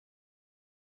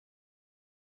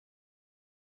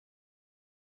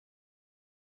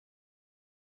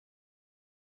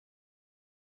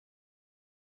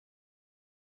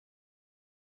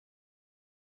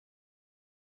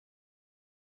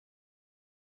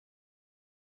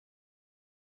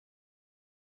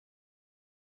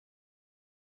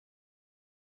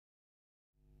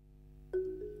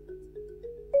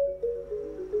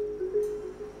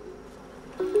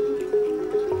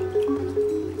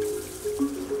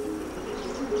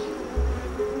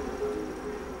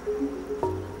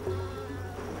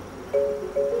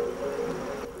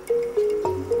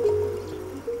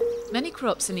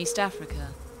crops in East Africa,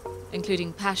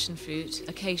 including passion fruit,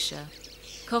 acacia,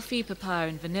 coffee, papaya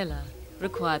and vanilla,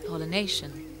 require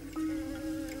pollination.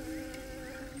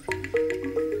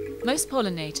 Most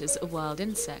pollinators are wild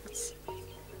insects,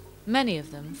 many of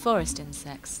them forest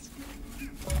insects.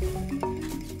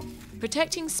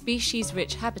 Protecting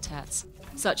species-rich habitats,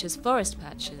 such as forest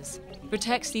patches,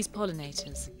 protects these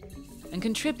pollinators and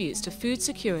contributes to food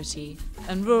security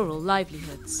and rural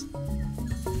livelihoods.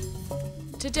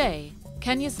 Today,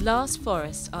 Kenya's last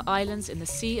forests are islands in the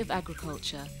sea of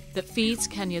agriculture that feeds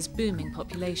Kenya's booming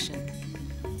population.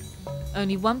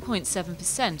 Only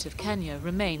 1.7% of Kenya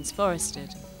remains forested,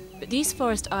 but these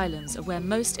forest islands are where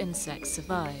most insects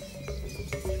survive.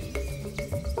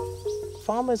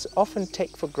 Farmers often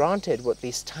take for granted what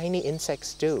these tiny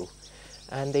insects do.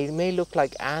 And they may look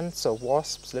like ants or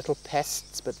wasps, little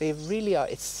pests, but they really are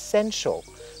essential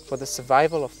for the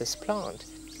survival of this plant.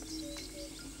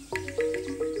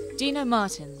 Dino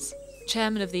Martins,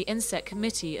 chairman of the Insect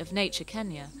Committee of Nature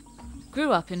Kenya,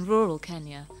 grew up in rural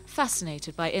Kenya,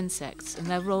 fascinated by insects and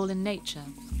their role in nature.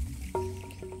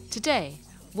 Today,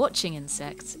 watching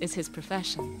insects is his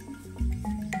profession.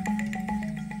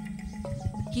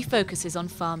 He focuses on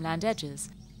farmland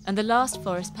edges and the last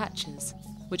forest patches,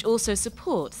 which also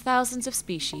support thousands of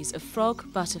species of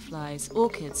frog, butterflies,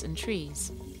 orchids and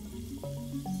trees.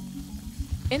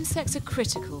 Insects are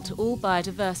critical to all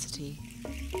biodiversity,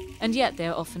 and yet they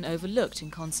are often overlooked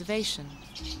in conservation.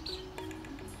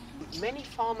 Many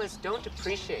farmers don't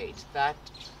appreciate that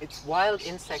it's wild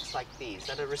insects like these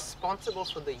that are responsible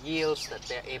for the yields that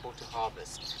they're able to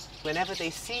harvest. Whenever they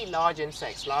see large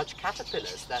insects, large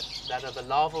caterpillars that are the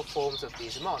larval forms of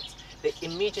these moths, they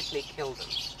immediately kill them,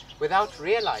 without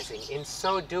realizing in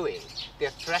so doing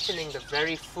they're threatening the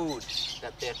very food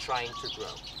that they're trying to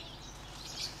grow.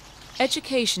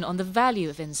 Education on the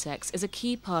value of insects is a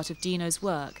key part of Dino's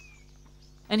work,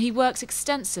 and he works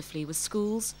extensively with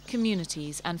schools,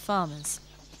 communities and farmers.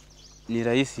 It's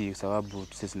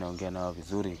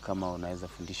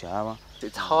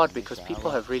hard because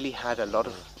people have really had a lot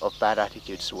of bad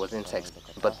attitudes towards insects,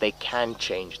 but they can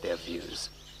change their views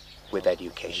with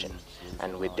education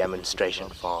and with demonstration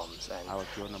farms and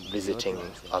visiting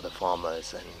other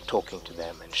farmers and talking to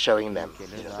them and showing them,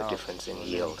 the difference in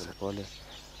yield.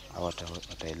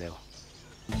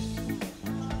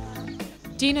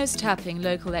 Dino's tapping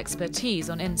local expertise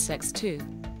on insects too.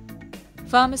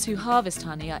 Farmers who harvest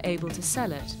honey are able to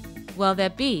sell it, while their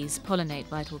bees pollinate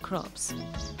vital crops.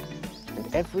 And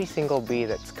every single bee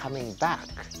that's coming back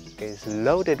is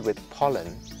loaded with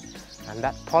pollen, and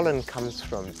that pollen comes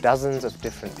from dozens of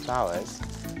different flowers,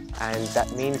 and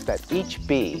that means that each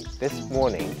bee this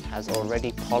morning has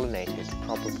already pollinated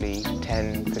probably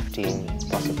 10, 15,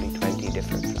 possibly 20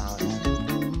 different flowers.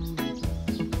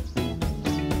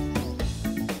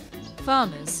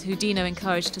 Farmers, who Dino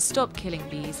encouraged to stop killing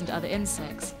bees and other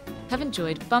insects, have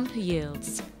enjoyed bumper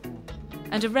yields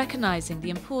and are recognizing the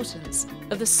importance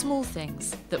of the small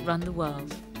things that run the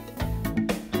world.